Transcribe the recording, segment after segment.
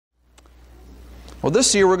Well,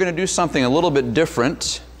 this year we're going to do something a little bit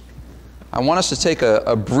different. I want us to take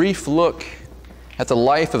a brief look at the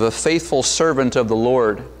life of a faithful servant of the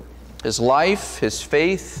Lord, his life, his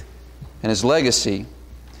faith, and his legacy.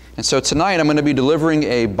 And so tonight I'm going to be delivering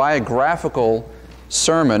a biographical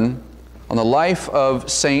sermon on the life of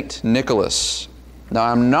Saint Nicholas. Now,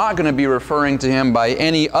 I'm not going to be referring to him by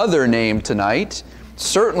any other name tonight,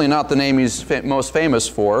 certainly not the name he's most famous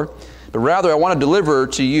for, but rather I want to deliver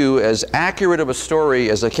to you as accurate of a story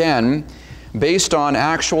as I can based on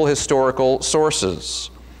actual historical sources,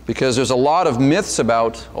 because there's a lot of myths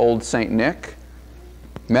about old Saint Nick.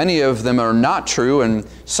 Many of them are not true, and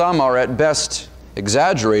some are at best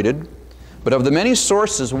exaggerated. But of the many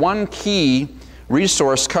sources, one key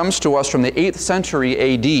resource comes to us from the 8th century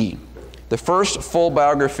A.D., the first full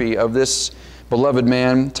biography of this beloved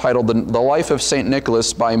man, titled The Life of St.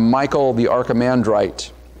 Nicholas by Michael the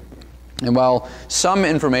Archimandrite. And while some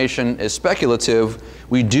information is speculative,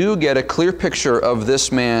 we do get a clear picture of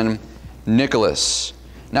this man, Nicholas.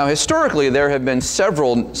 Now, historically, there have been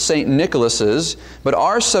several St. Nicholases, but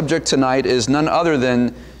our subject tonight is none other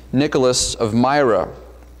than Nicholas of Myra.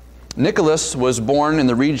 Nicholas was born in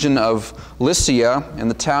the region of Lycia in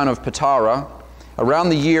the town of Patara around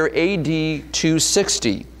the year AD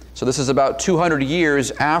 260. So this is about 200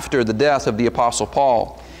 years after the death of the Apostle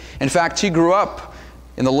Paul. In fact, he grew up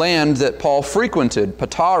in the land that Paul frequented.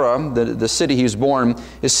 Patara, the city he was born,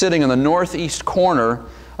 is sitting in the northeast corner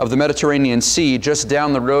of the Mediterranean Sea, just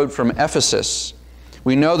down the road from Ephesus.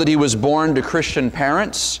 We know that he was born to Christian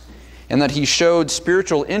parents and that he showed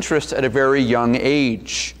spiritual interest at a very young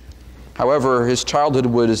age. However, his childhood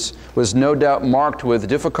was no doubt marked with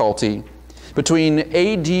difficulty. Between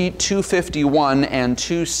AD 251 and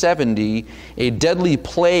 270, a deadly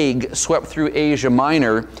plague swept through Asia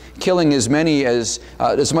Minor, killing as much as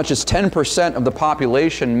 10% of the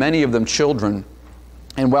population, many of them children.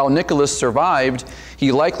 And while Nicholas survived,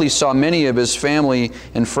 he likely saw many of his family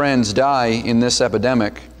and friends die in this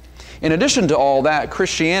epidemic. In addition to all that,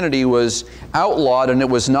 Christianity was outlawed, and it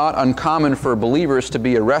was not uncommon for believers to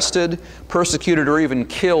be arrested, persecuted, or even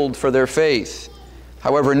killed for their faith.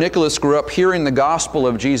 However, Nicholas grew up hearing the gospel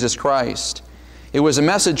of Jesus Christ. It was a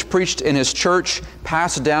message preached in his church,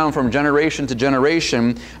 passed down from generation to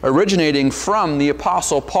generation, originating from the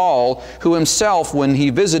Apostle Paul, who himself, when he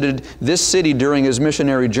visited this city during his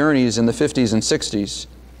missionary journeys in the 50s and 60s.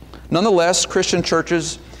 Nonetheless, Christian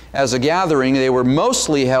churches, as a gathering, they were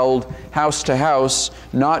mostly held house to house,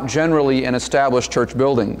 not generally in established church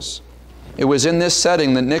buildings. It was in this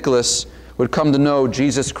setting that Nicholas would come to know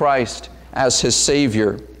Jesus Christ as his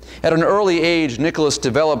Savior. At an early age, Nicholas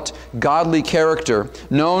developed godly character,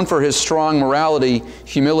 known for his strong morality,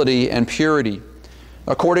 humility, and purity.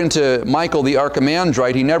 According to Michael the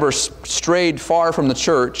Archimandrite, he never strayed far from the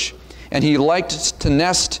church, and he liked to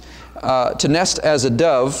nest as a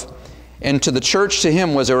dove, and to the church to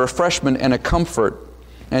him was a refreshment and a comfort.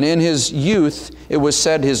 And in his youth, it was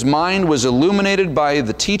said his mind was illuminated by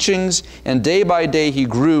the teachings, and day by day he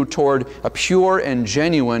grew toward a pure and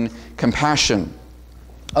genuine compassion.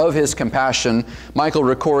 Of his compassion, Michael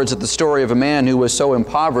records that the story of a man who was so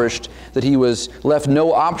impoverished that he was left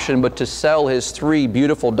no option but to sell his 3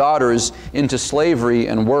 beautiful daughters into slavery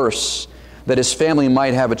and worse, that his family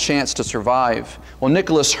might have a chance to survive. Well,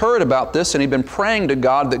 Nicholas heard about this, and he'd been praying to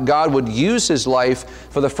God that God would use his life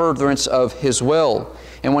for the furtherance of his will.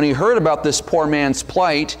 And when he heard about this poor man's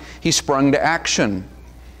plight, he sprung to action.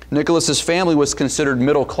 Nicholas's family was considered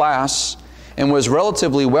middle class and was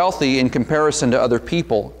relatively wealthy in comparison to other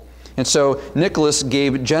people. And so Nicholas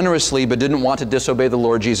gave generously but didn't want to disobey the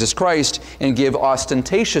Lord Jesus Christ and give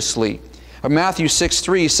ostentatiously. Matthew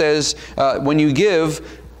 6:3 says, when you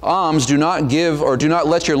give alms, do not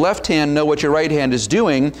let your left hand know what your right hand is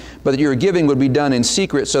doing, but that your giving would be done in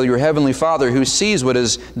secret, so your heavenly Father who sees what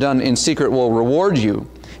is done in secret will reward you.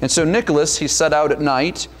 And so Nicholas, he set out at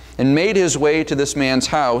night and made his way to this man's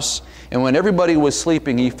house. And when everybody was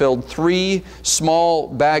sleeping, he filled 3 small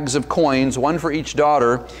bags of coins, 1 for each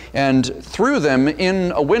daughter, and threw them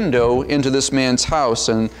in a window into this man's house.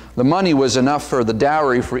 And the money was enough for the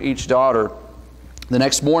dowry for each daughter. The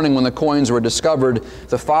next morning when the coins were discovered,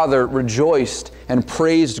 the father rejoiced and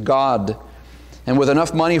praised God. And with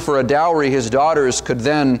enough money for a dowry, his daughters could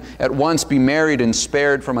then at once be married and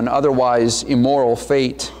spared from an otherwise immoral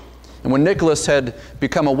fate. And when Nicholas had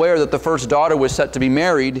become aware that the first daughter was set to be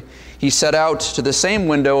married, he set out to the same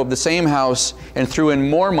window of the same house and threw in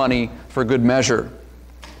more money for good measure.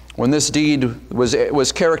 When this deed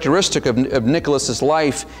was characteristic of Nicholas's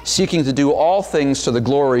life, seeking to do all things to the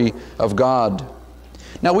glory of God.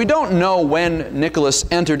 Now, we don't know when Nicholas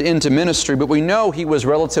entered into ministry, but we know he was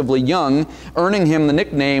relatively young, earning him the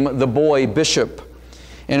nickname the Boy Bishop.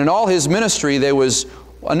 And in all his ministry, there was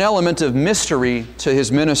an element of mystery to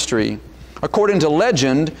his ministry. According to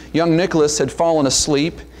legend, young Nicholas had fallen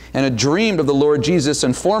asleep and had dreamed of the Lord Jesus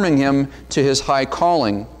informing him to his high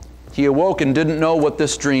calling. He awoke and didn't know what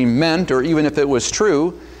this dream meant, or even if it was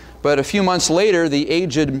true. But a few months later, the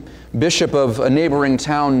aged bishop of a neighboring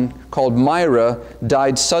town called Myra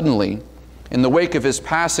died suddenly. In the wake of his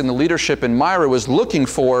passing, the leadership in Myra was looking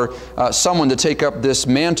for someone to take up this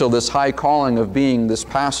mantle, this high calling of being this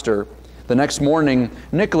pastor. The next morning,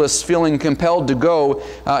 Nicholas, feeling compelled to go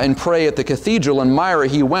and pray at the cathedral in Myra,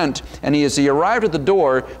 he went, and as he arrived at the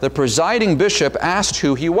door, the presiding bishop asked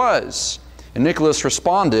who he was. And Nicholas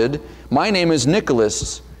responded, "My name is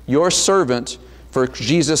Nicholas, your servant, for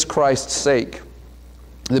Jesus Christ's sake."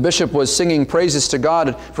 The bishop was singing praises to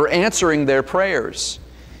God for answering their prayers.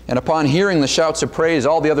 And upon hearing the shouts of praise,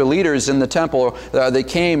 all the other leaders in the temple, they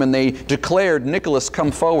came and they declared, "Nicholas,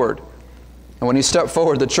 come forward." And when he stepped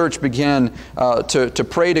forward, the church began to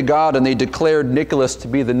pray to God, and they declared Nicholas to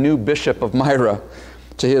be the new bishop of Myra,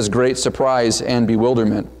 to his great surprise and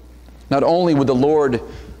bewilderment. Not only would the Lord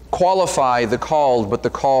qualify the called, but the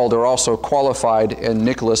called are also qualified, and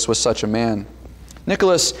Nicholas was such a man.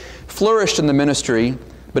 Nicholas flourished in the ministry,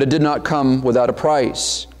 but it did not come without a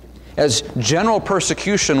price. As general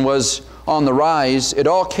persecution was on the rise, it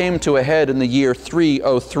all came to a head in the year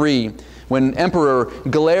 303, when Emperor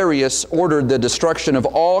Galerius ordered the destruction of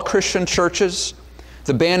all Christian churches,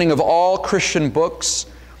 the banning of all Christian books,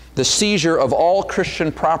 the seizure of all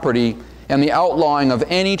Christian property, and the outlawing of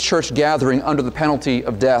any church gathering under the penalty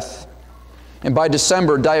of death. And by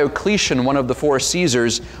December, Diocletian, one of the four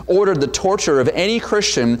Caesars, ordered the torture of any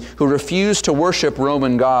Christian who refused to worship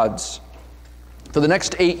Roman gods. For the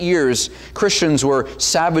next 8 years, Christians were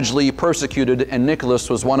savagely persecuted, and Nicholas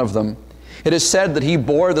was one of them. It is said that he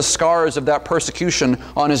bore the scars of that persecution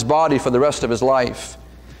on his body for the rest of his life.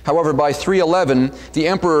 However, by 311, the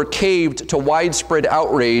emperor caved to widespread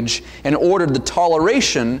outrage and ordered the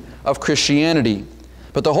toleration of Christianity.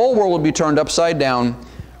 But the whole world would be turned upside down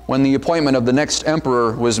when the appointment of the next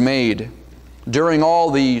emperor was made. During all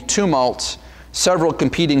the tumult, several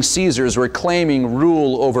competing Caesars were claiming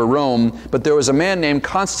rule over Rome, but there was a man named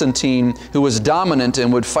Constantine who was dominant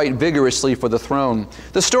and would fight vigorously for the throne.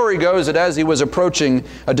 The story goes that as he was approaching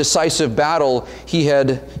a decisive battle,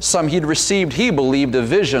 he'd received, he believed, a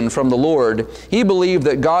vision from the Lord. He believed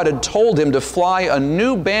that God had told him to fly a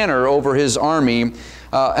new banner over his army,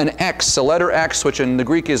 an X, a letter X, which in the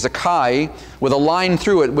Greek is a chi, with a line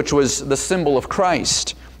through it, which was the symbol of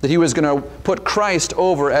Christ. That he was going to put Christ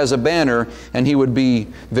over as a banner, and he would be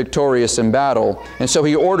victorious in battle. And so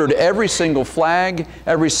he ordered every single flag,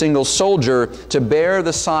 every single soldier to bear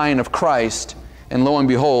the sign of Christ, and lo and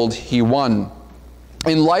behold, he won.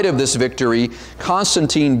 In light of this victory,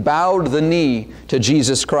 Constantine bowed the knee to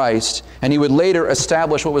Jesus Christ, and he would later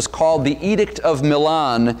establish what was called the Edict of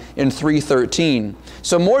Milan in 313.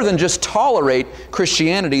 So more than just tolerate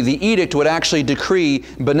Christianity, the edict would actually decree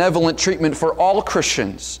benevolent treatment for all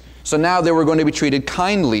Christians. So now they were going to be treated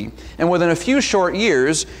kindly. And within a few short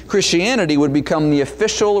years, Christianity would become the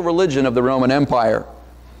official religion of the Roman Empire.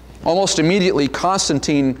 Almost immediately,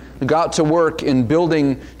 Constantine got to work in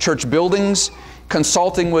building church buildings,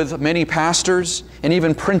 consulting with many pastors, and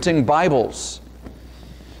even printing Bibles.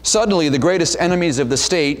 Suddenly, the greatest enemies of the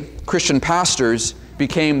state, Christian pastors,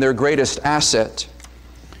 became their greatest asset.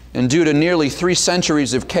 And due to nearly 3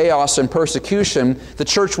 centuries of chaos and persecution, the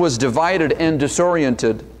church was divided and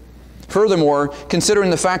disoriented. Furthermore, considering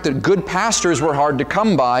the fact that good pastors were hard to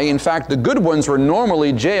come by, in fact, the good ones were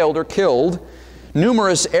normally jailed or killed,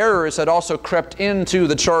 numerous errors had also crept into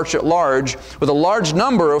the church at large, with a large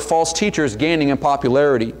number of false teachers gaining in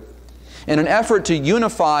popularity. In an effort to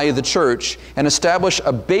unify the church and establish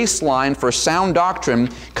a baseline for sound doctrine,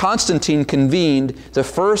 Constantine convened the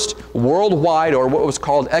first worldwide, or what was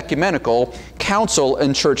called ecumenical, council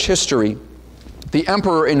in church history. The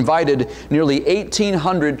emperor invited nearly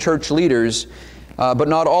 1,800 church leaders, but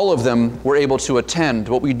not all of them were able to attend.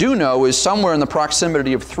 What we do know is somewhere in the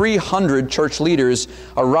proximity of 300 church leaders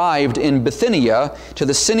arrived in Bithynia to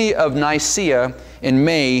the Synod of Nicaea in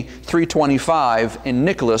May 325, and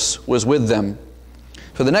Nicholas was with them.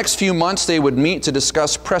 For the next few months, they would meet to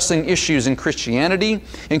discuss pressing issues in Christianity,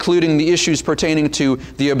 including the issues pertaining to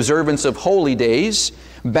the observance of holy days,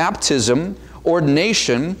 baptism,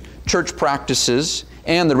 ordination, church practices,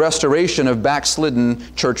 and the restoration of backslidden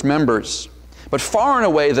church members. But far and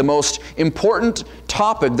away, the most important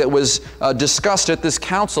topic that was discussed at this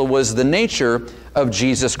council was the nature of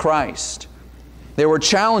Jesus Christ. There were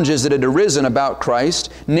challenges that had arisen about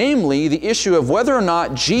Christ, namely the issue of whether or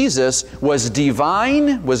not Jesus was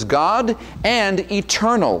divine, was God, and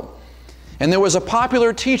eternal. And there was a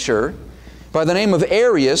popular teacher by the name of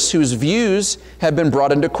Arius whose views had been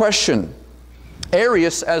brought into question.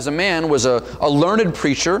 Arius, as a man, was a learned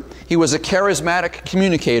preacher. He was a charismatic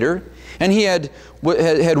communicator, and he had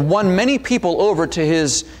won many people over to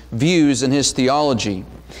his views and his theology.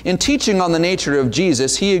 In teaching on the nature of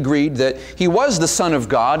Jesus, he agreed that he was the Son of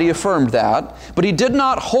God. He affirmed that. But he did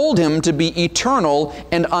not hold him to be eternal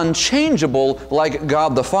and unchangeable like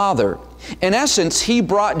God the Father. In essence, he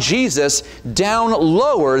brought Jesus down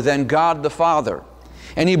lower than God the Father.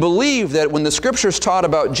 And he believed that when the Scriptures taught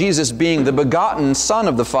about Jesus being the begotten Son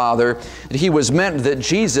of the Father, that he was meant that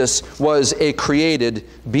Jesus was a created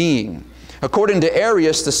being. According to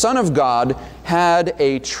Arius, the Son of God had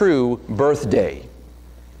a true birthday.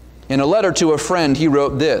 In a letter to a friend, he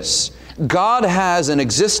wrote this: God has an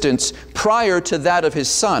existence prior to that of His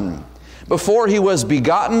Son. Before He was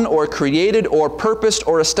begotten or created or purposed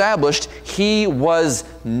or established, He was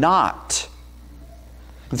not.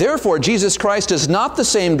 Therefore, Jesus Christ is not the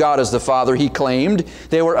same God as the Father, he claimed.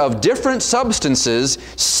 They were of different substances,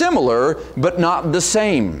 similar but not the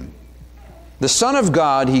same. The Son of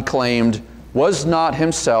God, he claimed, was not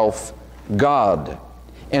Himself God.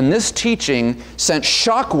 And this teaching sent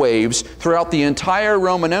shockwaves throughout the entire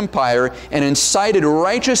Roman Empire and incited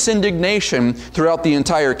righteous indignation throughout the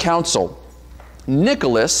entire council.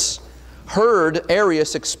 Nicholas heard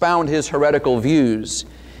Arius expound his heretical views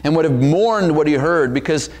and would have mourned what he heard,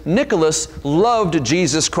 because Nicholas loved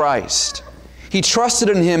Jesus Christ. He trusted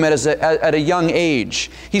in Him at a young age.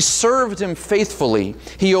 He served Him faithfully.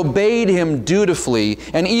 He obeyed Him dutifully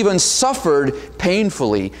and even suffered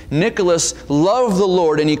painfully. Nicholas loved the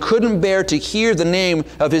Lord, and he couldn't bear to hear the name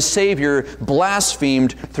of his Savior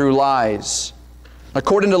blasphemed through lies.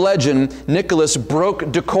 According to legend, Nicholas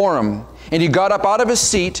broke decorum, and he got up out of his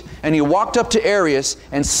seat and he walked up to Arius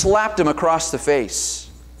and slapped him across the face.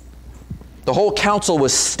 The whole council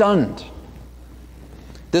was stunned.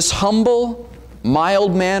 This humble,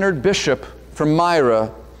 mild-mannered bishop from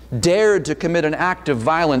Myra dared to commit an act of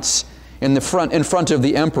violence in front of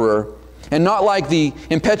the emperor. And not like the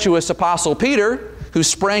impetuous apostle Peter, who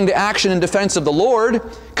sprang to action in defense of the Lord,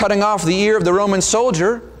 cutting off the ear of the Roman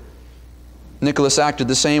soldier, Nicholas acted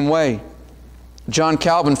the same way. John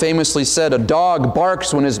Calvin famously said, "A dog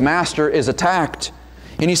barks when his master is attacked."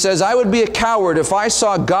 And he says, "I would be a coward if I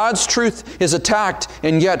saw God's truth is attacked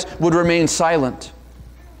and yet would remain silent."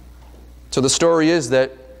 So the story is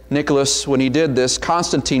that Nicholas, when he did this,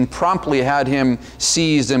 Constantine promptly had him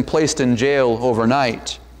seized and placed in jail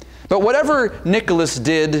overnight. But whatever Nicholas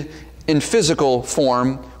did in physical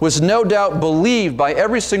form was no doubt believed by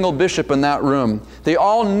every single bishop in that room. They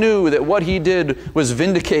all knew that what he did was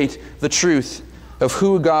vindicate the truth of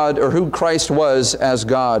who God or who Christ was as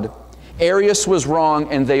God. Arius was wrong,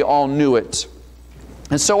 and they all knew it.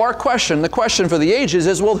 And so our question, the question for the ages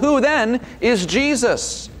is, well, who then is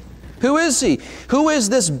Jesus? Who is He? Who is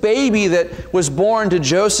this baby that was born to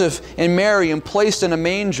Joseph and Mary and placed in a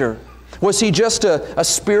manger? Was He just a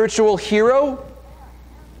spiritual hero?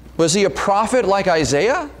 Was He a prophet like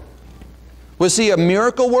Isaiah? Was He a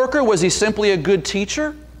miracle worker? Was He simply a good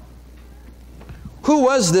teacher? Who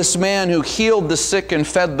was this man who healed the sick and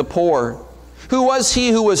fed the poor? Who was He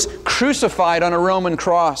who was crucified on a Roman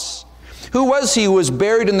cross? Who was He who was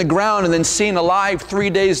buried in the ground and then seen alive 3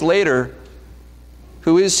 days later?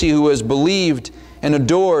 Who is He who was believed and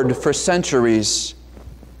adored for centuries?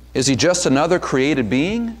 Is He just another created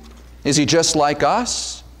being? Is He just like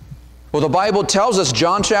us? Well, the Bible tells us,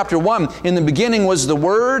 John chapter 1, in the beginning was the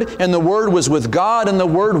Word, and the Word was with God, and the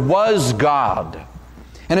Word was God.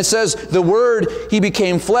 And it says, the Word, He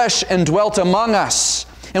became flesh and dwelt among us.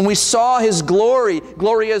 And we saw His glory,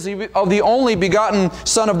 glory as of the only begotten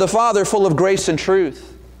Son of the Father, full of grace and truth.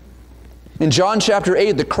 In John chapter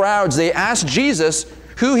 8, the crowds, they asked Jesus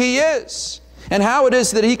who He is and how it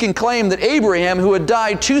is that He can claim that Abraham, who had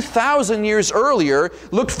died 2,000 years earlier,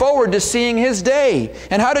 looked forward to seeing His day.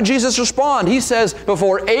 And how did Jesus respond? He says,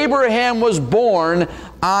 before Abraham was born,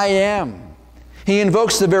 I am. He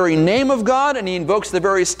invokes the very name of God, and He invokes the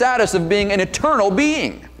very status of being an eternal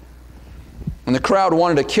being. And the crowd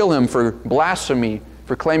wanted to kill Him for blasphemy,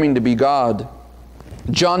 for claiming to be God.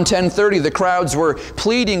 John 10:30, the crowds were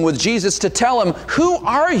pleading with Jesus to tell Him, who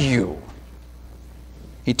are you?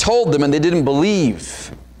 He told them and they didn't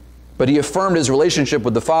believe. But He affirmed His relationship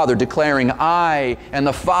with the Father, declaring, I and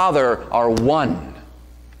the Father are one.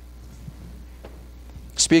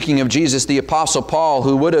 Speaking of Jesus, the Apostle Paul,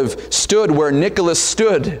 who would have stood where Nicholas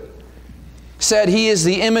stood, said He is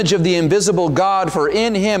the image of the invisible God, for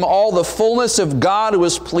in Him all the fullness of God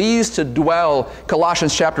was pleased to dwell.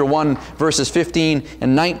 Colossians chapter 1, verses 15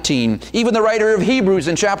 and 19. Even the writer of Hebrews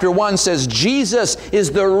in chapter 1 says, Jesus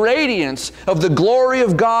is the radiance of the glory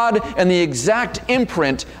of God and the exact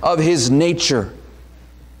imprint of His nature.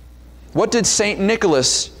 What did St.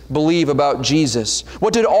 Nicholas believe about Jesus?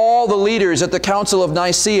 What did all the leaders at the Council of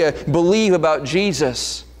Nicaea believe about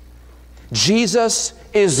Jesus? Jesus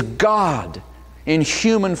is God in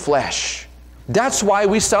human flesh. That's why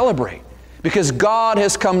we celebrate, because God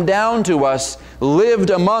has come down to us, lived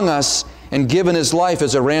among us, and given His life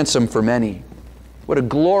as a ransom for many. What a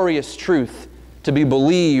glorious truth to be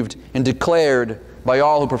believed and declared by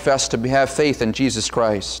all who profess to have faith in Jesus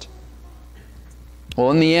Christ.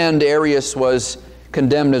 Well, in the end, Arius was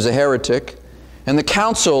condemned as a heretic, and the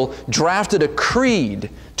council drafted a creed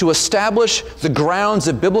to establish the grounds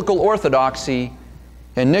of biblical orthodoxy,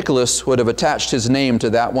 and Nicholas would have attached his name to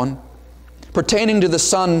that one. Pertaining to the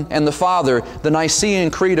Son and the Father, the Nicene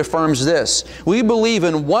Creed affirms this: we believe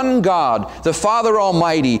in one God, the Father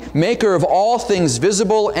Almighty, maker of all things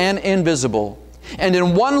visible and invisible, and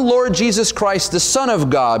in one Lord Jesus Christ, the Son of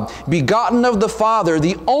God, begotten of the Father,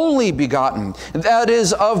 the only begotten, that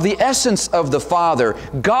is, of the essence of the Father,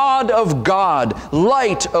 God of God,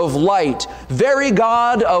 light of light, very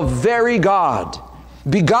God of very God,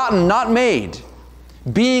 begotten, not made,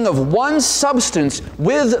 being of one substance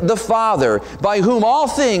with the Father, by whom all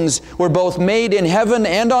things were both made in heaven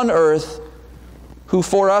and on earth, who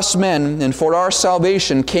for us men and for our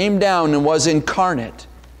salvation came down and was incarnate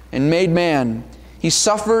and made man. He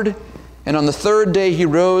suffered, and on the third day He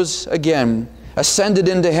rose again, ascended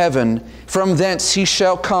into heaven. From thence He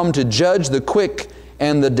shall come to judge the quick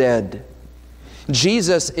and the dead.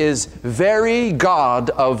 Jesus is very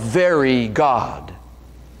God of very God.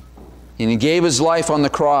 And He gave His life on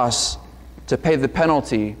the cross to pay the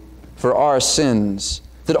penalty for our sins,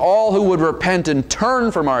 that all who would repent and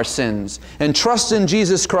turn from our sins and trust in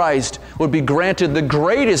Jesus Christ would be granted the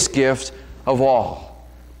greatest gift of all,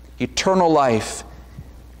 eternal life,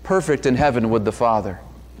 perfect in heaven with the Father.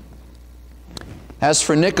 As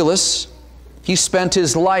for Nicholas, he spent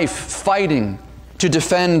his life fighting to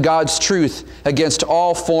defend God's truth against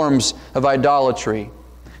all forms of idolatry.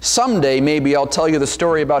 Someday, maybe I'll tell you the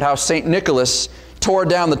story about how St. Nicholas tore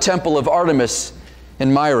down the temple of Artemis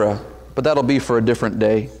in Myra, but that'll be for a different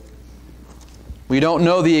day. We don't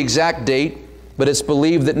know the exact date, but it's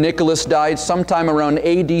believed that Nicholas died sometime around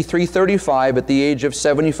AD 335 at the age of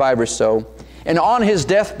 75 or so. And on his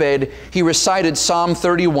deathbed, he recited Psalm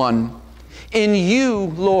 31, "In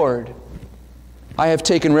you, Lord, I have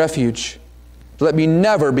taken refuge. Let me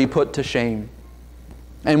never be put to shame."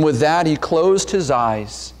 And with that, he closed his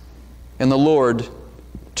eyes, and the Lord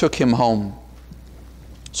took him home.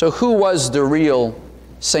 So who was the real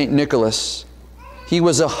St. Nicholas? He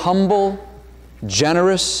was a humble,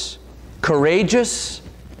 generous, courageous,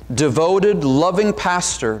 devoted, loving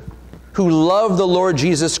pastor who loved the Lord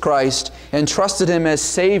Jesus Christ and trusted Him as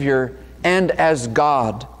Savior and as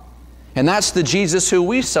God. And that's the Jesus who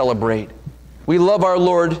we celebrate. We love our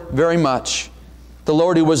Lord very much. The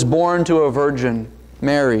Lord who was born to a virgin,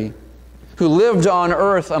 Mary, who lived on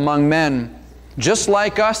earth among men, just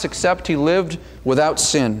like us, except He lived without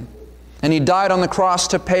sin. And He died on the cross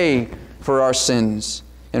to pay for our sins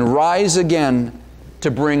and rise again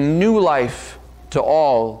to bring new life to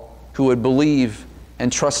all who would believe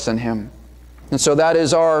and trust in Him. And so that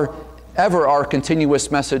is our continuous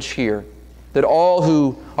message here, that all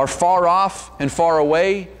who are far off and far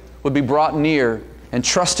away would be brought near and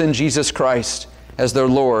trust in Jesus Christ as their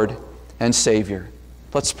Lord and Savior.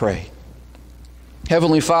 Let's pray.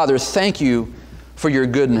 Heavenly Father, thank You for Your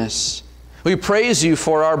goodness. We praise You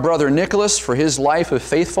for our brother Nicholas, for his life of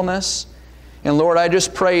faithfulness. And Lord, I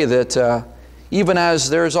just pray that even as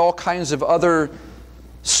there's all kinds of other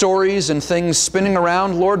stories and things spinning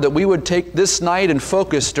around, Lord, that we would take this night and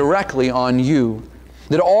focus directly on You.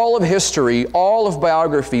 That all of history, all of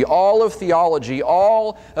biography, all of theology,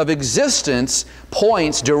 all of existence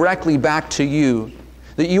points directly back to You.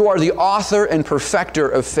 That You are the author and perfecter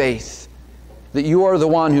of faith. That You are the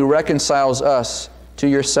one who reconciles us to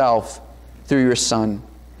Yourself through Your Son.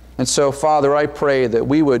 And so, Father, I pray that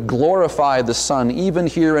we would glorify the Son even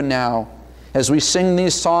here and now as we sing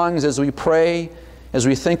these songs, as we pray, as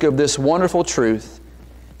we think of this wonderful truth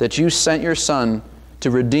that You sent Your Son to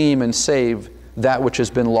redeem and save that which has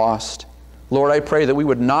been lost. Lord, I pray that we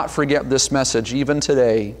would not forget this message even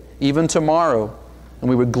today, even tomorrow, and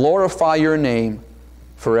we would glorify Your name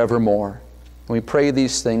forevermore. And we pray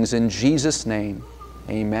these things in Jesus' name.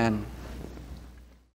 Amen.